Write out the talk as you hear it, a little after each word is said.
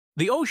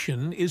The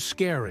ocean is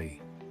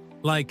scary.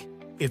 Like,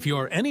 if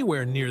you're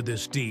anywhere near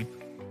this deep,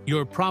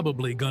 you're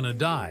probably gonna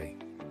die.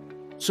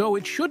 So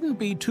it shouldn't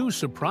be too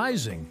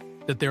surprising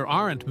that there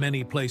aren't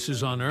many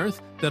places on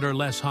Earth that are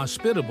less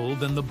hospitable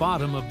than the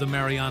bottom of the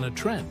Mariana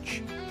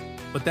Trench.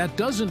 But that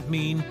doesn't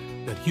mean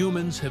that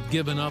humans have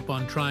given up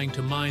on trying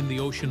to mine the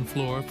ocean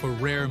floor for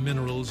rare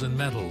minerals and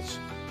metals.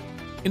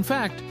 In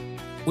fact,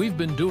 we've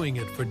been doing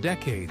it for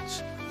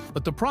decades.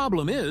 But the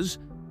problem is,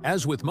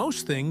 as with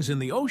most things in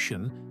the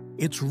ocean,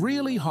 it's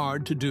really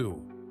hard to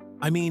do.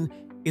 I mean,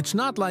 it's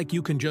not like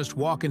you can just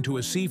walk into a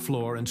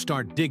seafloor and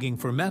start digging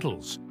for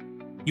metals.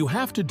 You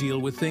have to deal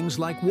with things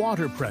like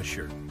water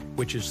pressure,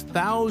 which is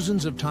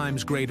thousands of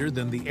times greater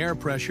than the air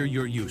pressure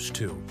you're used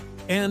to.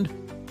 And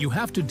you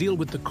have to deal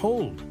with the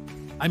cold.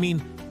 I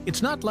mean,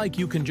 it's not like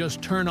you can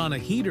just turn on a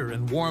heater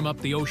and warm up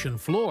the ocean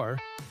floor.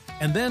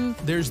 And then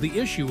there's the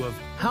issue of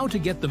how to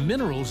get the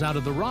minerals out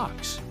of the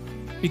rocks.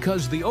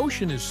 Because the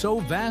ocean is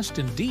so vast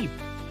and deep,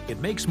 it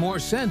makes more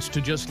sense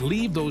to just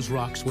leave those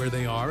rocks where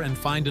they are and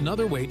find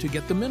another way to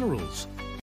get the minerals.